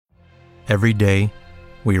Every day,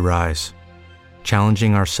 we rise,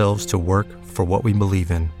 challenging ourselves to work for what we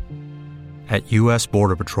believe in. At U.S.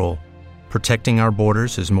 Border Patrol, protecting our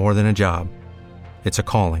borders is more than a job. It's a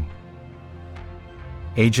calling.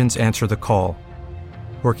 Agents answer the call,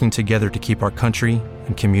 working together to keep our country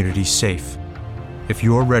and communities safe. If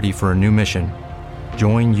you're ready for a new mission,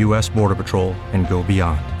 join U.S. Border Patrol and go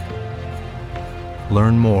beyond.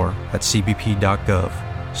 Learn more at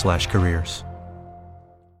cbp.gov/careers.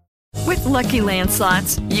 With Lucky Land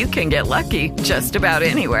Slots, you can get lucky just about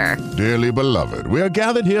anywhere. Dearly beloved, we are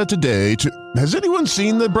gathered here today to... Has anyone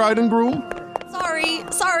seen the bride and groom?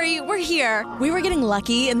 Sorry, we're here. We were getting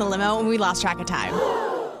lucky in the limo and we lost track of time.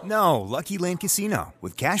 No, Lucky Land Casino,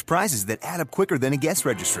 with cash prizes that add up quicker than a guest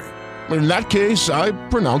registry. In that case, I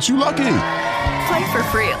pronounce you lucky. Play for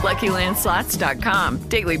free at LuckyLandSlots.com.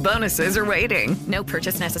 Daily bonuses are waiting. No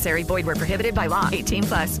purchase necessary. Void where prohibited by law.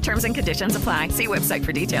 18+. Terms and conditions apply. See website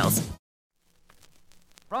for details.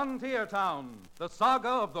 Frontier Town, the saga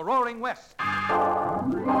of the Roaring West.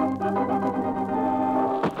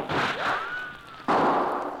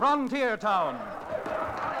 Frontier Town.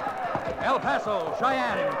 El Paso,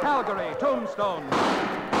 Cheyenne, Calgary, Tombstone.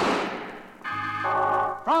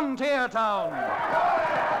 Frontier Town.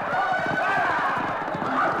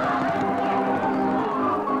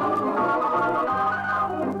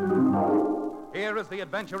 Here is the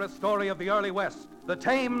adventurous story of the early West, the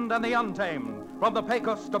tamed and the untamed. From the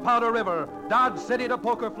Pecos to Powder River, Dodge City to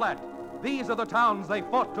Poker Flat. These are the towns they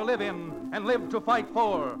fought to live in and lived to fight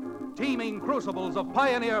for. Teeming crucibles of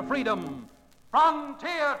pioneer freedom.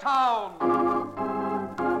 Frontier Town!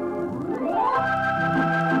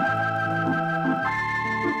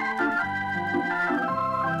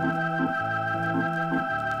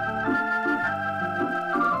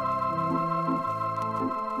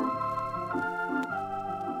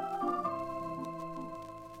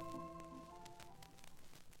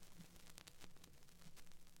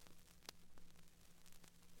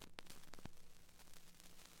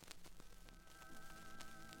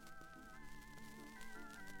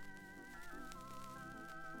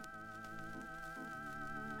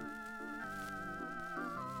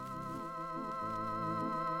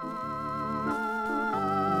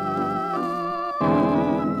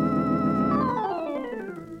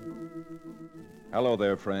 Hello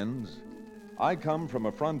there, friends. I come from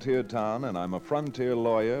a frontier town, and I'm a frontier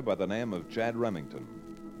lawyer by the name of Chad Remington.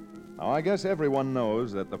 Now, I guess everyone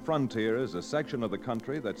knows that the frontier is a section of the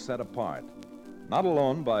country that's set apart, not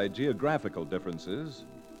alone by geographical differences,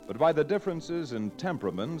 but by the differences in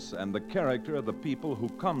temperaments and the character of the people who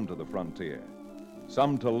come to the frontier.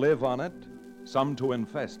 Some to live on it, some to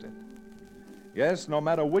infest it. Yes, no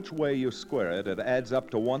matter which way you square it, it adds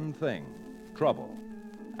up to one thing: trouble.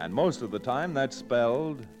 And most of the time, that's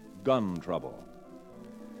spelled gun trouble.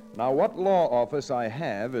 Now, what law office I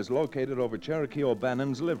have is located over Cherokee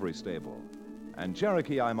O'Bannon's livery stable. And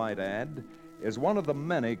Cherokee, I might add, is one of the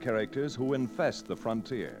many characters who infest the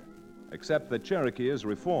frontier, except that Cherokee is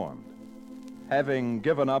reformed, having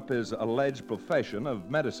given up his alleged profession of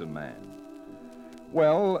medicine man.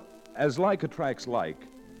 Well, as like attracts like,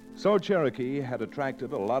 so Cherokee had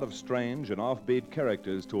attracted a lot of strange and offbeat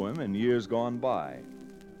characters to him in years gone by.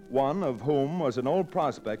 One of whom was an old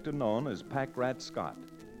prospector known as Pack Rat Scott.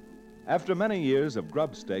 After many years of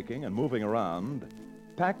grub staking and moving around,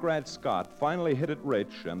 Pack Rat Scott finally hit it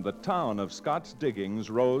rich, and the town of Scott's Diggings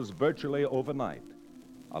rose virtually overnight.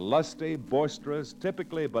 A lusty, boisterous,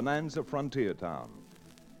 typically bonanza frontier town.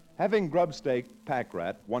 Having grub staked Pack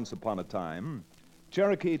Rat once upon a time,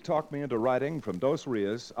 Cherokee talked me into riding from Dos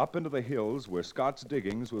Rios up into the hills where Scott's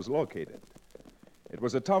Diggings was located. It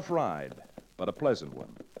was a tough ride, but a pleasant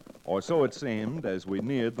one. Or so it seemed as we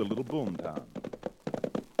neared the little boom town.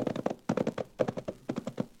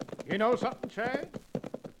 You know something, Chad?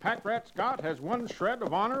 Pack Rat Scott has one shred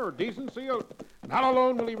of honor or decency. Not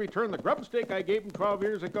alone will he return the grub stake I gave him 12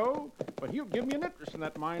 years ago, but he'll give me an interest in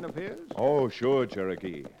that mine of his. Oh, sure,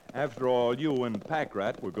 Cherokee. After all, you and Pack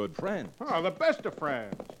Rat were good friends. Oh, the best of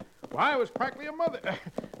friends. Well, I was practically a mother,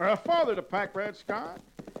 or a father to Pack Rat Scott.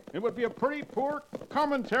 It would be a pretty poor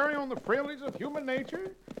commentary on the frailties of human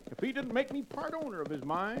nature if he didn't make me part owner of his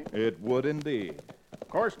mine. It would indeed. Of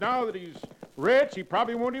course, now that he's rich, he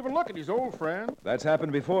probably won't even look at his old friend. That's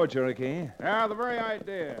happened before, Cherokee. Yeah, the very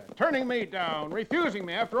idea. Turning me down, refusing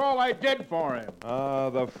me after all I did for him. Ah,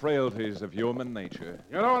 the frailties of human nature.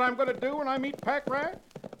 You know what I'm going to do when I meet Pack Rat?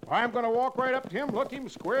 Why, I'm going to walk right up to him, look him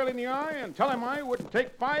squarely in the eye, and tell him I wouldn't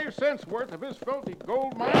take 5 cents worth of his filthy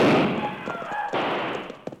gold mine.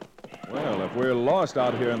 Well, if we're lost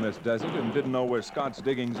out here in this desert and didn't know where Scott's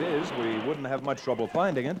Diggings is, we wouldn't have much trouble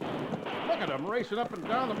finding it. Look at them racing up and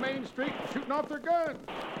down the main street and shooting off their guns.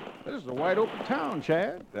 This is a wide open town,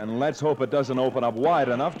 Chad. Then let's hope it doesn't open up wide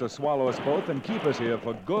enough to swallow us both and keep us here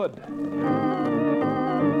for good.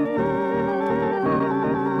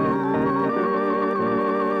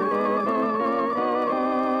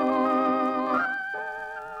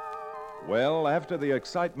 Well, after the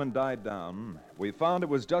excitement died down, we found it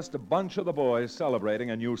was just a bunch of the boys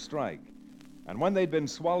celebrating a new strike. And when they'd been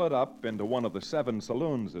swallowed up into one of the 7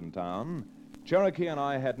 saloons in town, Cherokee and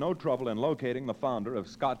I had no trouble in locating the founder of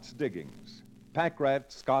Scott's Diggings, Pack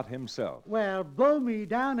Rat Scott himself. Well, blow me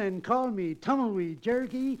down and call me Tumbleweed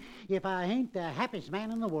Cherokee if I ain't the happiest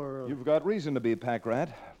man in the world. You've got reason to be, Pack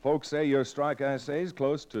Rat. Folks say your strike assay's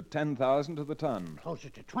close to 10,000 to the ton. Closer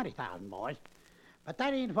to 20,000, boys. But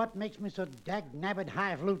that ain't what makes me so dag-nabbit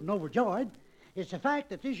highfalutin overjoyed. It's the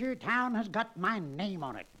fact that this here town has got my name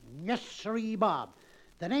on it. Yes, sirree, Bob.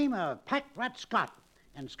 The name of Pack Rat Scott.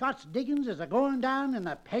 And Scott's Diggings is a-going down in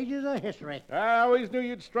the pages of history. I always knew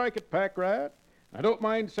you'd strike it, Pack Rat. I don't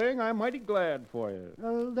mind saying I'm mighty glad for you.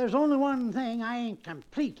 Well, there's only one thing I ain't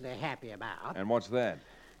completely happy about. And what's that?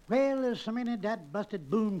 Well, there's so many dat-busted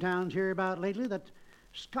boom towns here about lately that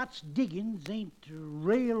Scott's Diggings ain't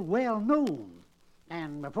real well known.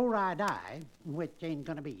 And before I die, which ain't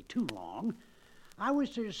gonna be too long, I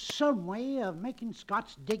wish there's some way of making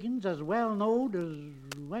Scott's Diggings as well known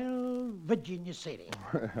as, well, Virginia City.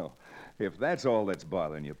 Well, if that's all that's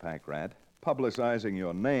bothering you, Pack Rat, publicizing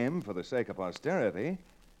your name for the sake of posterity,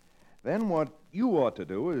 then what you ought to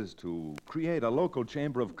do is to create a local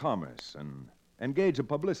chamber of commerce and engage a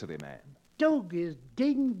publicity man. Dog is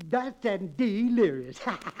ding-dust and delirious.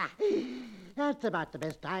 That's about the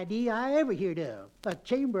best idea I ever heard of. A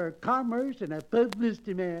chamber of commerce and a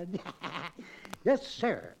publicity man. Yes,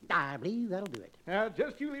 sir. I believe that'll do it. Now,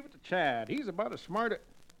 just you leave it to Chad. He's about as smart as...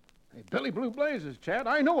 Hey, Billy Blue Blazes, Chad.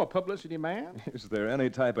 I know a publicity man. Is there any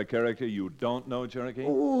type of character you don't know, Cherokee?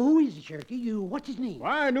 Oh, who is the Cherokee? What's his name?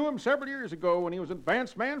 Well, I knew him several years ago when he was an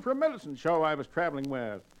advance man for a medicine show I was traveling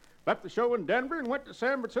with. Left the show in Denver and went to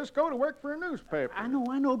San Francisco to work for a newspaper. I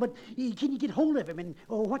know, but can you get hold of him? And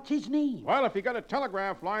what's his name? Well, if you got a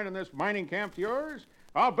telegraph line in this mining camp of yours,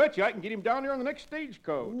 I'll bet you I can get him down there on the next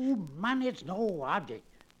stagecoach. Oh, man, it's no object.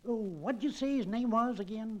 Oh, what'd you say his name was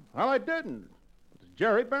again? Well, I didn't. It's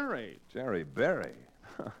Jerry Berry. Jerry Berry?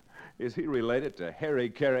 Is he related to Harry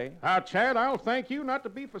Carey? Now, Chad, I'll thank you not to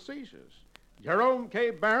be facetious. Jerome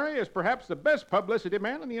K. Berry is perhaps the best publicity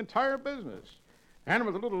man in the entire business. And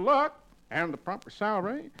with a little luck and the proper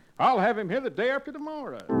salary, I'll have him here the day after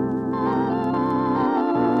tomorrow.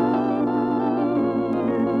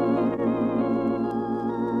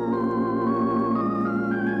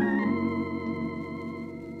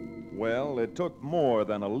 Well, it took more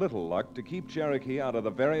than a little luck to keep Cherokee out of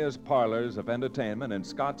the various parlors of entertainment in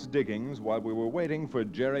Scott's Diggings while we were waiting for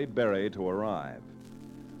Jerry Berry to arrive.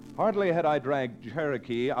 Hardly had I dragged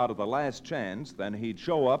Cherokee out of the Last Chance than he'd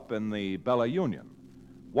show up in the Bella Union.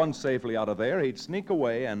 Once safely out of there, he'd sneak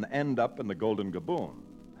away and end up in the Golden Gaboon.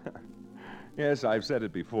 Yes, I've said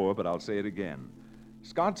it before, but I'll say it again.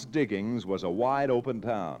 Scott's Diggings was a wide-open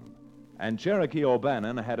town, and Cherokee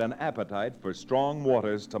O'Bannon had an appetite for strong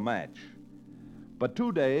waters to match. But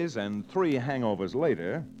 2 days and 3 hangovers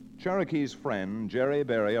later, Cherokee's friend, Jerry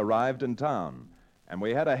Berry, arrived in town, and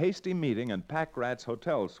we had a hasty meeting in Pack Rat's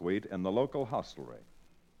hotel suite in the local hostelry.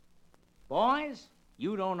 Boys,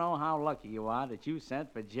 you don't know how lucky you are that you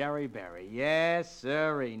sent for Jerry Berry. Yes,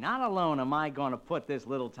 sirree. Not alone am I going to put this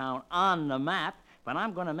little town on the map, but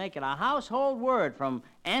I'm going to make it a household word from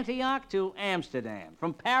Antioch to Amsterdam,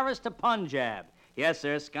 from Paris to Punjab. Yes,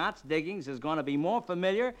 sir, Scott's Diggings is going to be more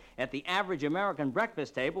familiar at the average American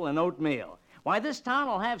breakfast table than oatmeal. Why, this town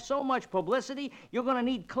will have so much publicity, you're going to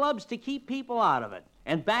need clubs to keep people out of it.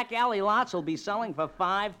 And back alley lots will be selling for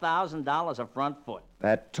 $5,000 a front foot.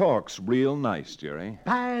 That talk's real nice, Jerry.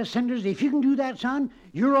 Pie Cinders, if you can do that, son,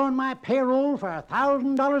 you're on my payroll for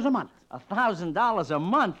 $1,000 a month. $1,000 a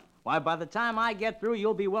month? Why, by the time I get through,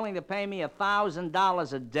 you'll be willing to pay me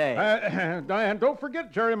 $1,000 a day. And don't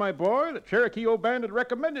forget, Jerry, my boy, that Cherokee O'Bannon had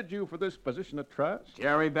recommended you for this position of trust.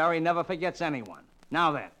 Jerry Berry never forgets anyone.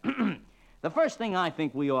 Now then, the first thing I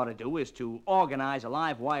think we ought to do is to organize a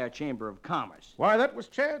live wire chamber of commerce. Why, that was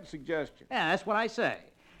Chad's suggestion. Yeah, that's what I say.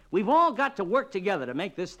 We've all got to work together to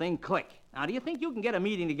make this thing click. Now, do you think you can get a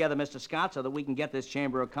meeting together, Mr. Scott, so that we can get this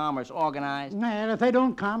chamber of commerce organized? And if they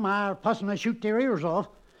don't come, I'll puss and shoot their ears off.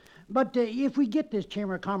 But if we get this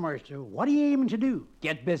chamber of commerce, what are you aiming to do?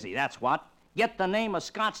 Get busy, that's what. Get the name of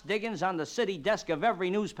Scott's Diggings on the city desk of every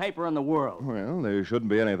newspaper in the world. Well, there shouldn't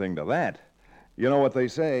be anything to that. You know what they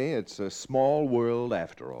say, it's a small world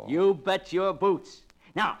after all. You bet your boots.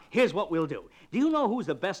 Now, here's what we'll do. Do you know who's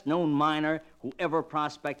the best-known miner who ever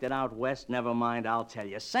prospected out west? Never mind, I'll tell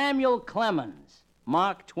you. Samuel Clemens,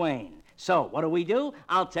 Mark Twain. So, what do?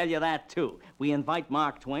 I'll tell you that, too. We invite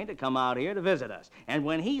Mark Twain to come out here to visit us. And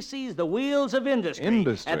when he sees the wheels of industry...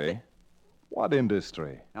 Industry? What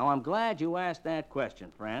industry? Now, I'm glad you asked that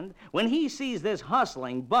question, friend. When he sees this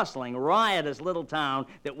hustling, bustling, riotous little town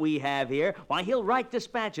that we have here, why, he'll write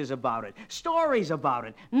dispatches about it, stories about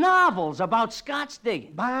it, novels about Scots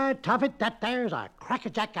digging. By Tuffet, that there's a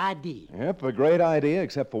crackerjack idea. Yep, a great idea,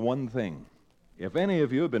 except for one thing. If any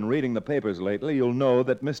of you have been reading the papers lately, you'll know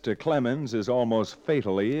that Mr. Clemens is almost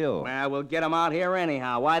fatally ill. Well, we'll get him out here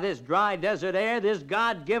anyhow. Why, this dry desert air, this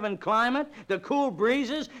God-given climate, the cool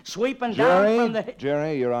breezes sweeping down from the...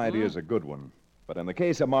 Jerry, your idea's a good one. But in the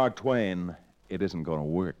case of Mark Twain, it isn't going to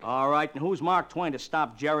work. All right, and who's Mark Twain to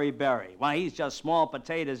stop Jerry Berry? Why, he's just small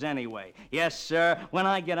potatoes anyway. Yes, sir, when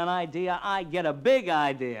I get an idea, I get a big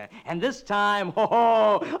idea. And this time,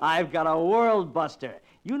 I've got a world buster.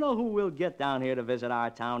 You know who we'll get down here to visit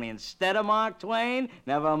our town instead of Mark Twain?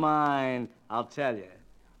 Never mind, I'll tell you.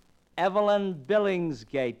 Evelyn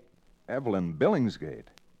Billingsgate. Evelyn Billingsgate?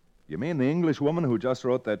 You mean the English woman who just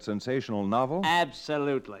wrote that sensational novel?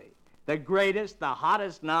 Absolutely. The greatest, the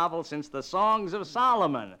hottest novel since the Songs of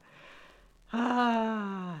Solomon.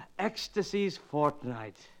 Ecstasy's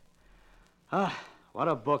Fortnight. What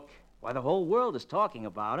a book. Why, the whole world is talking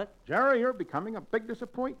about it. Jerry, you're becoming a big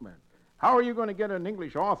disappointment. How are you going to get an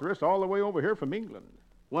English authoress all the way over here from England?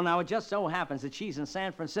 Well, now, it just so happens that she's in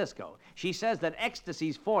San Francisco. She says that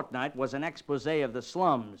Ecstasy's Fortnight was an expose of the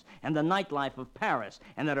slums and the nightlife of Paris,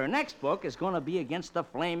 and that her next book is going to be against the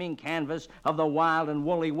flaming canvas of the wild and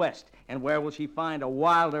woolly West. And where will she find a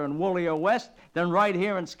wilder and woollier West than right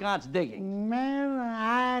here in Scott's digging? Well,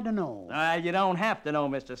 I don't know. You don't have to know,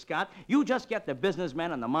 Mr. Scott. You just get the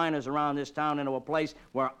businessmen and the miners around this town into a place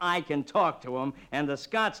where I can talk to them, and the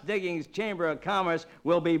Scott's Diggings Chamber of Commerce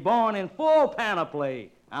will be born in full panoply.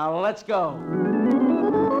 Now, let's go.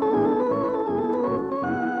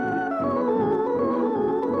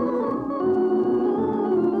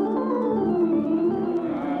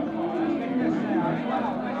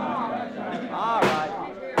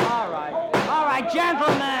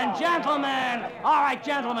 Gentlemen. All right,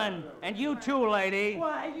 gentlemen. And you too, lady.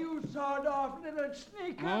 Why, you sawed-off little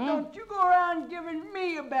sneaker. Don't you go around giving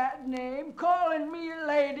me a bad name, calling me a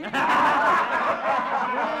lady. Yes,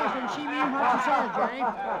 and she mean what she says, Jerry.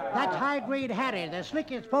 That's high-grade Hattie, the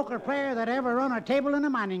slickest poker player that ever run a table in a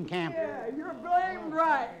mining camp. Yeah, you're blamed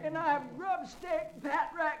right. And I've grub stick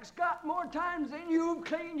Pat Rack Scott more times than you've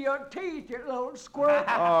cleaned your teeth, you little squirt.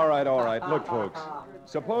 All right. Look, folks.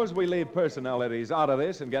 Suppose we leave personalities out of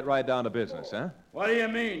this and get right down to business, huh? What do you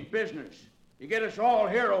mean, business? You get us all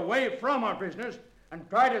here away from our business and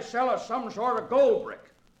try to sell us some sort of gold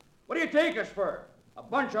brick. What do you take us for? A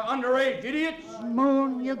bunch of underage idiots?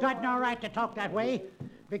 Moon, you got no right to talk that way.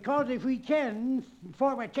 Because if we can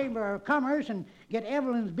form a Chamber of Commerce and get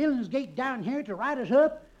Evelyn's Billingsgate down here to write us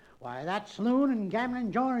up, why, that saloon and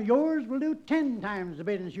gambling joint of yours will do 10 times the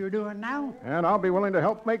business you're doing now. And I'll be willing to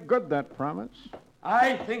help make good that promise.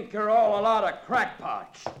 I think you're all a lot of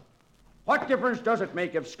crackpots. What difference does it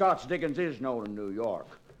make if Scott's Diggings is known in New York?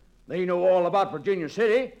 They know all about Virginia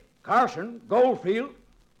City, Carson, Goldfield,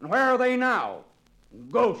 and where are they now?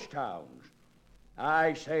 Ghost towns.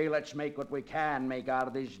 I say let's make what we can make out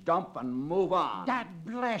of this dump and move on. God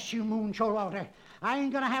bless you, Moon Showalter. I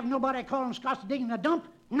ain't gonna have nobody calling Scott's Diggings a dump.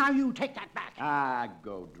 Now you take that back.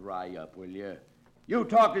 Go dry up, will you? You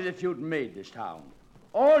talk as if you'd made this town.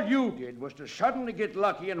 All you did was to suddenly get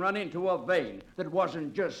lucky and run into a vein that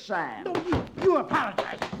wasn't just sand. No, you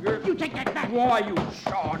apologize. You take that back. Why, you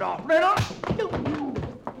sawed-off little...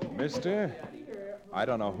 Mister, I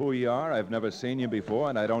don't know who you are. I've never seen you before,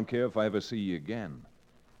 and I don't care if I ever see you again.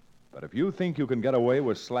 But if you think you can get away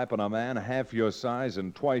with slapping a man half your size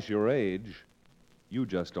and twice your age, you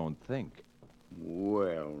just don't think.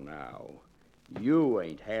 Well, now, you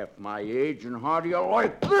ain't half my age, and how do you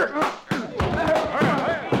like this?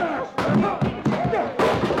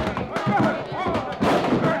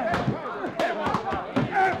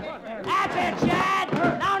 That's it, Chad.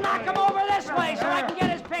 Now knock him over this way so I can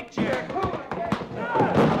get his picture.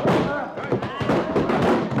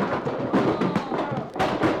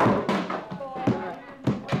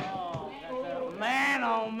 Man,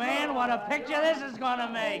 oh man, what a picture this is going to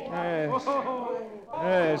make.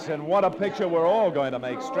 Yes, and what a picture we're all going to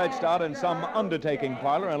make, stretched out in some undertaking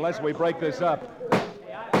parlor unless we break this up.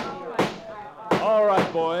 All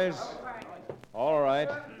right, boys. All right.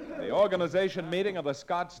 The organization meeting of the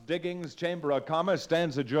Scott's Diggings Chamber of Commerce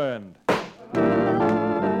stands adjourned.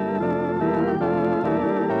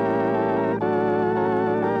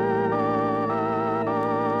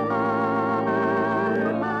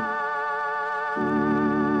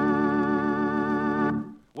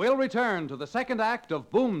 return to the second act of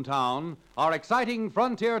Boomtown, our exciting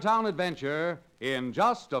frontier town adventure, in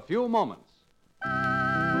just a few moments.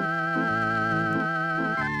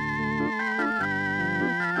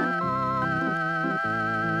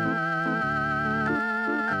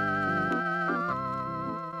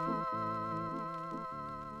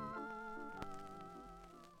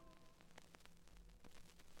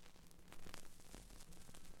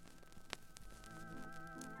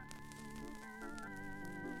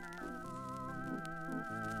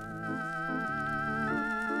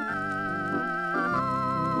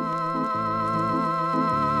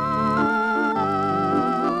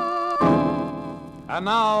 And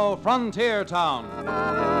now, Frontier Town.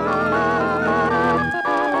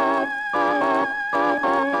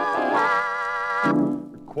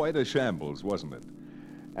 Quite a shambles, wasn't it?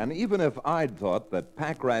 And even if I'd thought that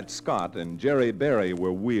Pack Rat Scott and Jerry Berry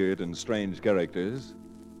were weird and strange characters,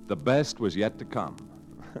 the best was yet to come.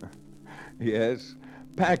 Yes,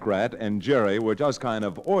 Pack Rat and Jerry were just kind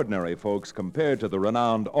of ordinary folks compared to the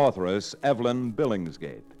renowned authoress Evelyn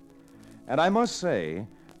Billingsgate. And I must say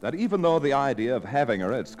that even though the idea of having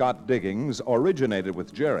her at Scott Diggings originated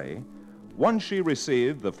with Jerry, once she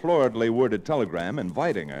received the floridly worded telegram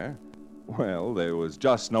inviting her, well, there was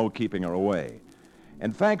just no keeping her away.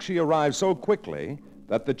 In fact, she arrived so quickly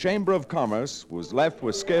that the Chamber of Commerce was left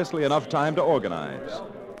with scarcely enough time to organize,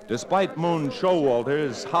 despite Moon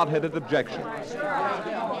Showalter's hot-headed objections.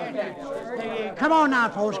 Come on now,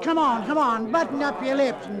 folks. Come on. Button up your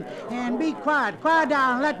lips and be quiet. Quiet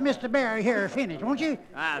down and let Mr. Barry here finish, won't you?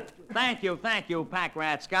 Thank you, Pack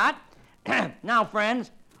Rat Scott. Now, friends,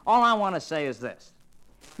 all I want to say is this.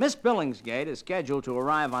 Miss Billingsgate is scheduled to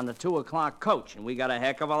arrive on the 2 o'clock coach, and we got a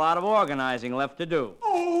heck of a lot of organizing left to do.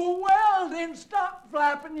 Oh, well, then stop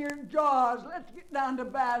flapping your jaws. Let's get down to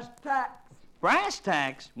brass tacks. Brass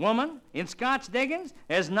tacks, woman, in Scott's Diggings,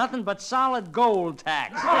 there's nothing but solid gold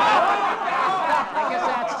tacks. I guess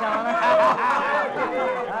that's telling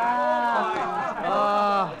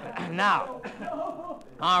her. Now,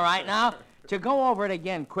 all right, now, to go over it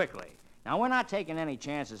again quickly. Now, we're not taking any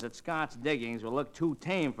chances that Scott's Diggings will look too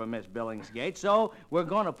tame for Miss Billingsgate, so we're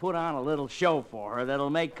going to put on a little show for her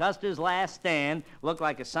that'll make Custer's Last Stand look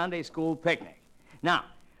like a Sunday school picnic. Now,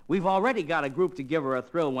 we've already got a group to give her a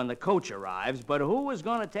thrill when the coach arrives, but who is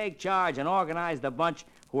going to take charge and organize the bunch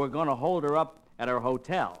who are going to hold her up at her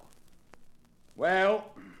hotel? Well,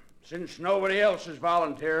 since nobody else is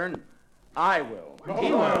volunteering, I will.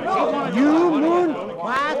 You, Moon?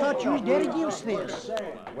 Why, I thought you was dead against this.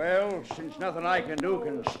 Well, since nothing I can do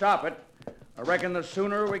can stop it, I reckon the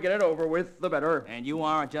sooner we get it over with, the better. And you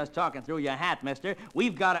aren't just talking through your hat, mister.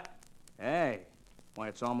 We've got to... Hey, well,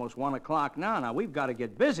 it's almost 1 o'clock now. Now, we've got to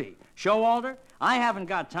get busy. Showalter, I haven't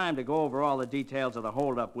got time to go over all the details of the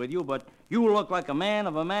holdup with you, but you look like a man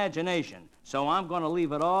of imagination, so I'm going to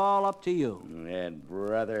leave it all up to you. And,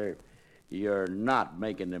 brother, you're not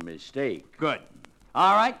making a mistake. Good.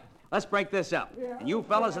 All right, let's break this up. And you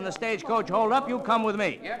fellas in the stagecoach hold up, you come with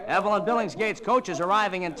me. Evelyn Billingsgate's coach is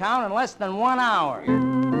arriving in town in less than 1 hour.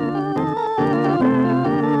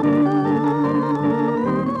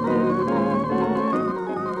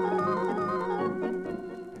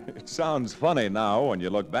 It sounds funny now when you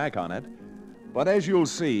look back on it, but as you'll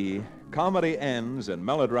see, comedy ends and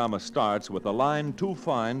melodrama starts with a line too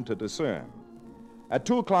fine to discern. At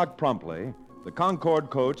 2 o'clock promptly, the Concord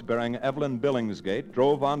coach bearing Evelyn Billingsgate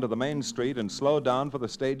drove onto the main street and slowed down for the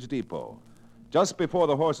stage depot. Just before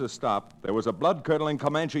the horses stopped, there was a blood-curdling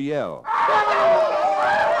Comanche yell.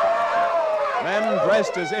 Men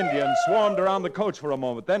dressed as Indians swarmed around the coach for a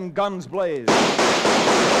moment, then guns blazed.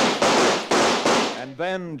 And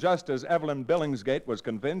then, just as Evelyn Billingsgate was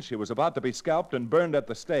convinced she was about to be scalped and burned at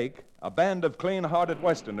the stake, a band of clean-hearted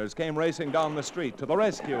Westerners came racing down the street to the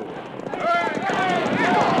rescue.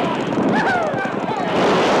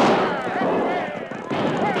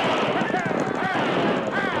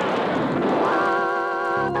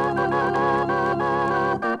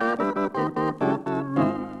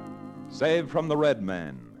 Saved from the Red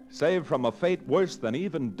Man, saved from a fate worse than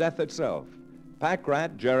even death itself, Pack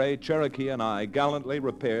Rat, Jerry, Cherokee, and I gallantly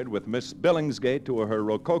repaired with Miss Billingsgate to her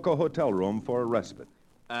Rococo hotel room for a respite.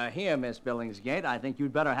 Here, Miss Billingsgate, I think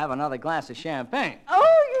you'd better have another glass of champagne.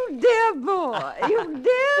 Oh, you dear boy. You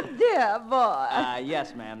dear boy.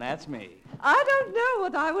 Yes, ma'am, that's me. I don't know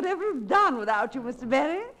what I would ever have done without you, Mr.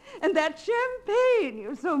 Berry. And that champagne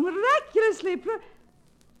you so miraculously...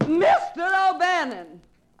 Mr. O'Bannon,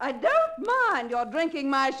 I don't mind your drinking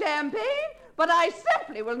my champagne, but I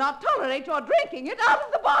simply will not tolerate your drinking it out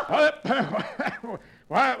of the bottle.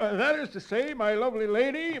 Why, that is to say, my lovely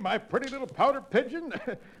lady, my pretty little powder pigeon,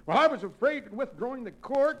 well, I was afraid in withdrawing the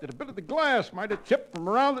cork that a bit of the glass might have chipped from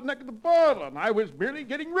around the neck of the bottle, and I was merely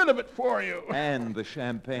getting rid of it for you. And the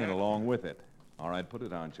champagne along with it. All right, put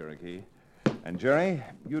it on, Cherokee. And, Jerry,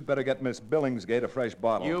 you'd better get Miss Billingsgate a fresh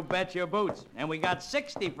bottle. You bet your boots. And we got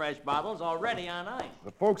 60 fresh bottles already on ice.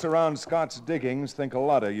 The folks around Scott's Diggings think a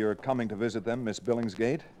lot of your coming to visit them, Miss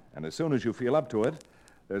Billingsgate. And as soon as you feel up to it,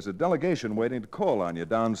 there's a delegation waiting to call on you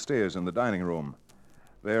downstairs in the dining room.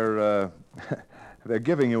 They're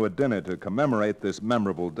giving you a dinner to commemorate this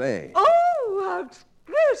memorable day. Oh, how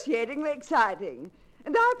excruciatingly exciting.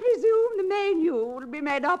 And I presume the menu will be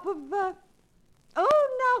made up of,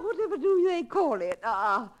 now whatever do they call it?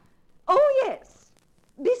 Yes,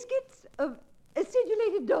 biscuits of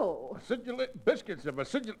acidulated dough. Biscuits of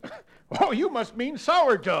acidulated... Oh, you must mean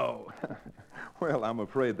sourdough. Well, I'm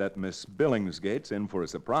afraid that Miss Billingsgate's in for a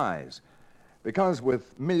surprise. Because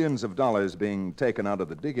with millions of dollars being taken out of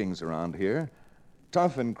the diggings around here,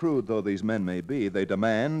 tough and crude though these men may be, they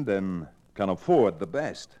demand and can afford the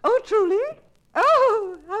best. Oh, truly?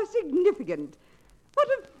 Oh, how significant. What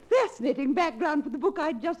a fascinating background for the book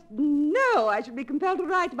I just know I should be compelled to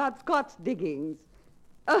write about Scott's Diggings.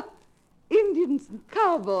 Indians and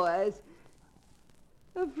cowboys.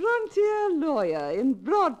 A frontier lawyer in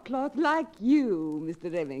broadcloth like you,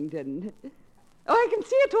 Mr. Remington. Oh, I can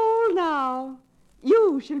see it all now.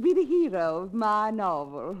 You shall be the hero of my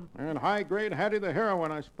novel. And high-grade Hattie the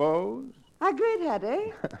heroine, I suppose. High-grade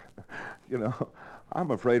Hattie? You know,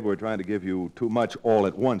 I'm afraid we're trying to give you too much all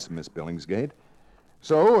at once, Miss Billingsgate.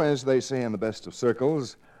 So, as they say in the best of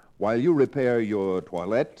circles, while you repair your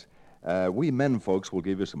toilette, we men folks will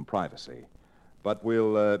give you some privacy. But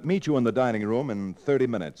we'll meet you in the dining room in 30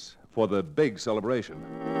 minutes for the big celebration.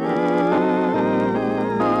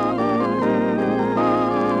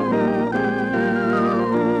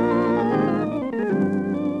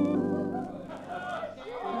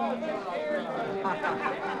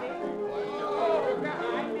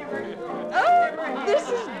 Oh, this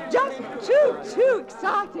is just too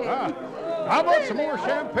exciting. How about some more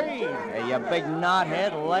champagne? Hey, you big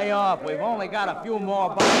knothead, lay off. We've only got a few more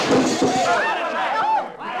bottles.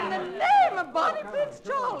 In the name of Bonnie Prince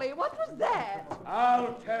Charlie, what was that?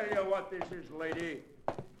 I'll tell you what this is, lady.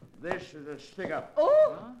 This is a stick-up.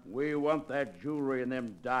 Oh? We want that jewelry and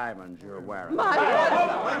them diamonds you're wearing.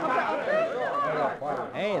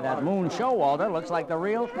 Hey, that Moon Showalter looks like the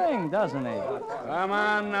real thing, doesn't he? Come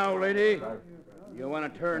on now, lady. You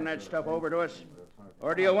want to turn that stuff over to us?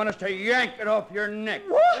 Or do you want us to yank it off your neck?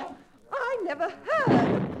 What? I never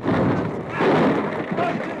heard.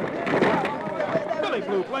 Billy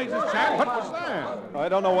Blue Blazes, chap. What was that? I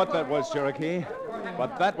don't know what that was, Cherokee,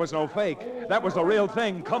 but that was no fake. That was the real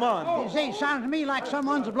thing. Come on. Say, sounds to me like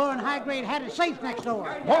someone's blowing high-grade Hattie's safe next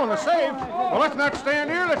door. Blowing the safe? Well, let's not stand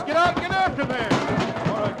here. Let's get out and get after them.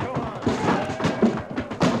 All right, come on.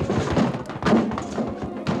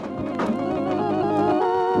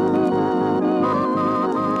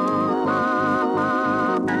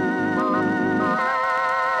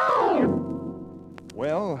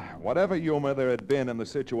 Well, whatever humor there had been in the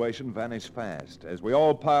situation vanished fast as we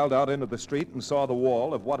all piled out into the street and saw the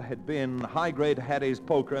wall of what had been high-grade Hattie's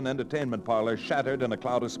poker and entertainment parlor shattered in a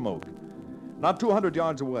cloud of smoke. Not 200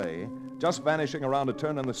 yards away, just vanishing around a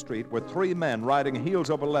turn in the street, were three men riding heels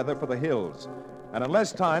over leather for the hills. And in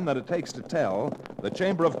less time than it takes to tell, the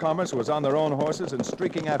Chamber of Commerce was on their own horses and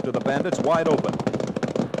streaking after the bandits wide open.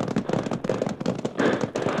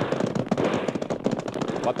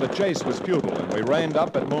 But the chase was futile, and we reined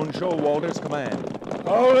up at Moon Showalter's command.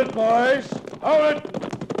 Hold it, boys. Hold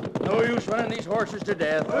it. No use running these horses to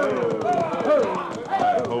death. Hold.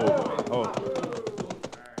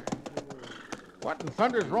 What in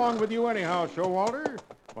thunder's wrong with you anyhow, Showalter?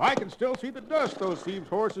 Well, I can still see the dust those thieves'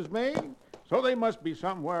 horses made, so they must be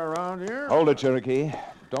somewhere around here. Hold it, Cherokee.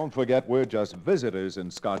 Don't forget we're just visitors in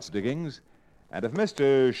Scott's Diggings. And if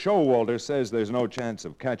Mr. Showalter says there's no chance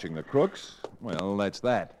of catching the crooks, well, that's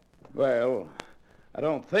that. Well, I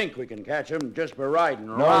don't think we can catch them just by riding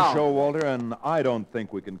No, around. Showalter, and I don't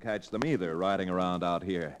think we can catch them either riding around out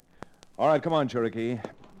here. All right, come on, Cherokee.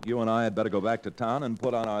 You and I had better go back to town and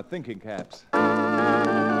put on our thinking caps.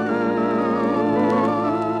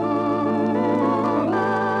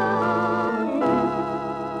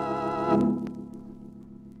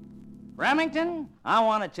 Remington, I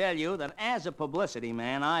want to tell you that as a publicity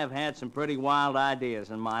man, I have had some pretty wild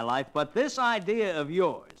ideas in my life, but this idea of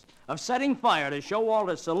yours, of setting fire to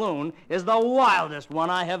Showalter's saloon, is the wildest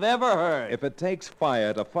one I have ever heard. If it takes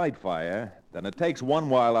fire to fight fire, then it takes one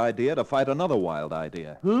wild idea to fight another wild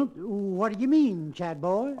idea. Huh? What do you mean, Chad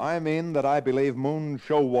boy? I mean that I believe Moon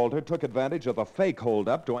Showalter took advantage of the fake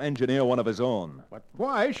holdup to engineer one of his own. But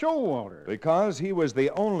why Showalter? Because he was the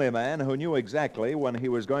only man who knew exactly when he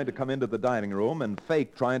was going to come into the dining room and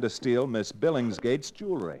fake trying to steal Miss Billingsgate's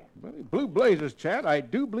jewelry. Well, blue blazes, Chad, I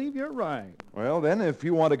do believe you're right. Well, then, if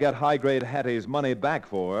you want to get high-grade Hattie's money back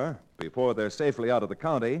for her before they're safely out of the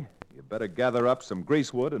county, you better gather up some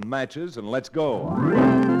greasewood and matches and let's go.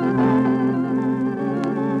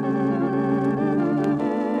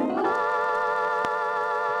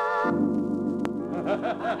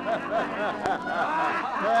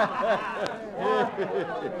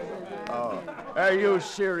 Are you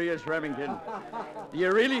serious, Remington? Do you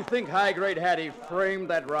really think high-grade Hattie framed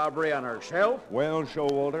that robbery on herself? Well,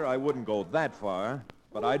 Showalter, I wouldn't go that far,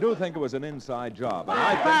 but I do think it was an inside job, and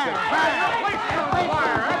I think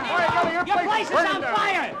Your place is on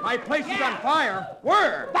fire! My place is on fire?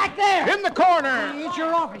 Where? Back there! In the corner! It's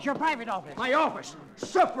your office, your private office. My office.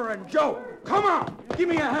 Suffering Joe. Come on. Give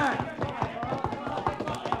me a hand.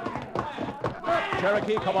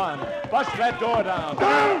 Cherokee, come on. Bust that door down.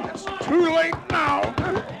 It's too late now.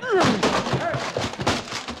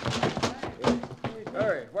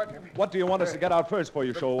 Hey, What do you want us to get out first for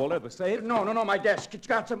you, Showalter? The safe? No, my desk. It's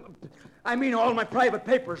got some... I mean, all my private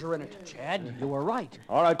papers are in it. Chad, you were right.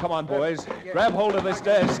 All right, come on, boys. Grab hold of this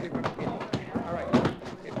desk.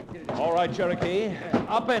 All right, Cherokee.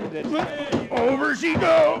 Upend it. Over she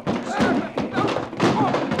goes.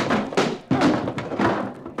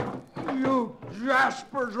 You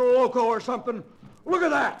Jaspers Loco or something. Look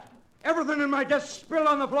at that. Everything in my desk spilled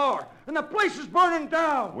on the floor, and the place is burning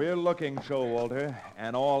down. We're looking, Showalter,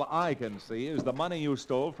 and all I can see is the money you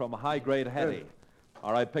stole from high-grade Hattie.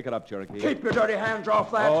 All right, pick it up, Cherokee. Keep your dirty hands off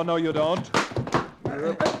that. Oh, no, you don't.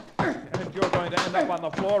 And you're going to end up on the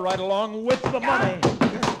floor right along with the money.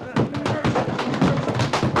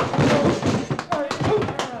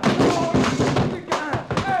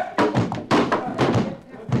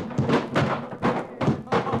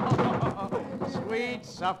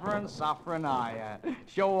 Suffering I.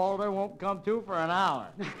 Showalter won't come to for an hour.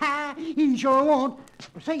 He sure won't.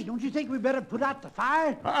 Say, don't you think we better put out the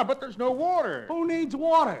fire? But there's no water. Who needs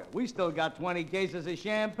water? We still got 20 cases of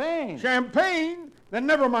champagne. Champagne? Then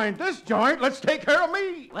never mind this joint. Let's take care of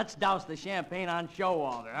me. Let's douse the champagne on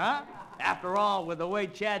Showalter, huh? After all, with the way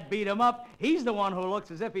Chad beat him up, he's the one who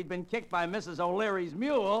looks as if he'd been kicked by Mrs. O'Leary's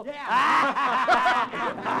mule.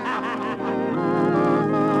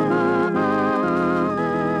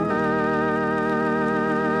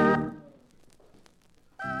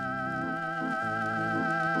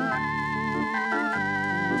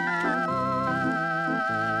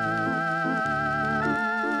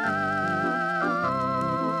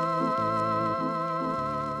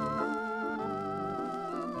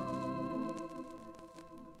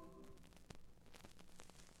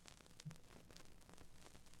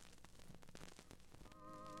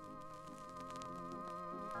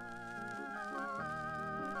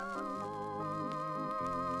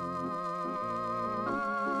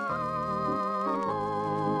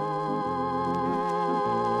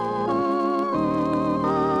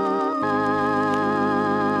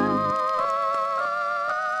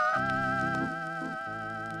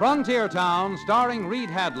 Frontier Town, starring Reed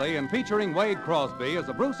Hadley and featuring Wade Crosby, is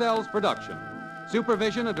a Bruce Ells production.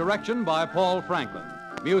 Supervision and direction by Paul Franklin.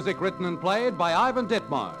 Music written and played by Ivan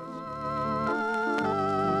Ditmars.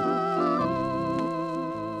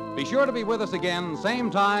 Be sure to be with us again, same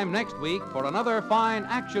time next week, for another fine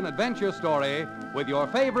action-adventure story with your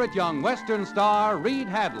favorite young Western star, Reed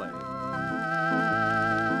Hadley.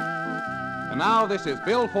 And now this is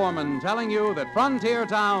Bill Foreman telling you that Frontier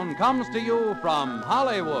Town comes to you from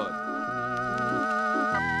Hollywood.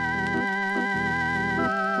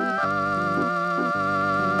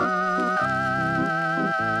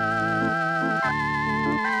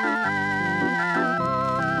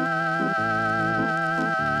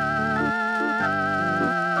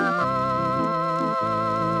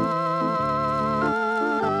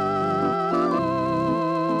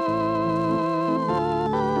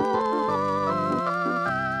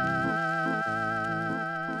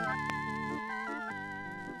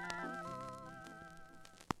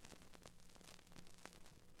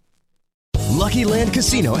 Lucky Land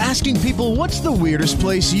Casino, asking people, what's the weirdest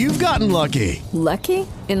place you've gotten lucky? Lucky?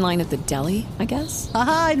 In line at the deli, I guess?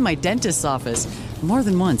 Aha, in my dentist's office. More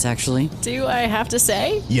than once, actually. Do I have to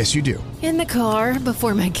say? Yes, you do. In the car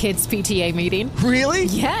before my kids' PTA meeting. Really?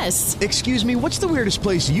 Yes. Excuse me, what's the weirdest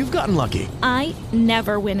place you've gotten lucky? I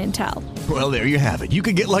never win and tell. Well, there you have it. You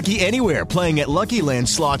can get lucky anywhere, playing at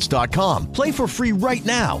LuckyLandSlots.com. Play for free right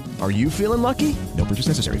now. Are you feeling lucky? No purchase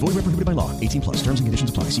necessary. Void where prohibited by law. 18+. Terms and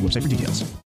conditions apply. See website for details.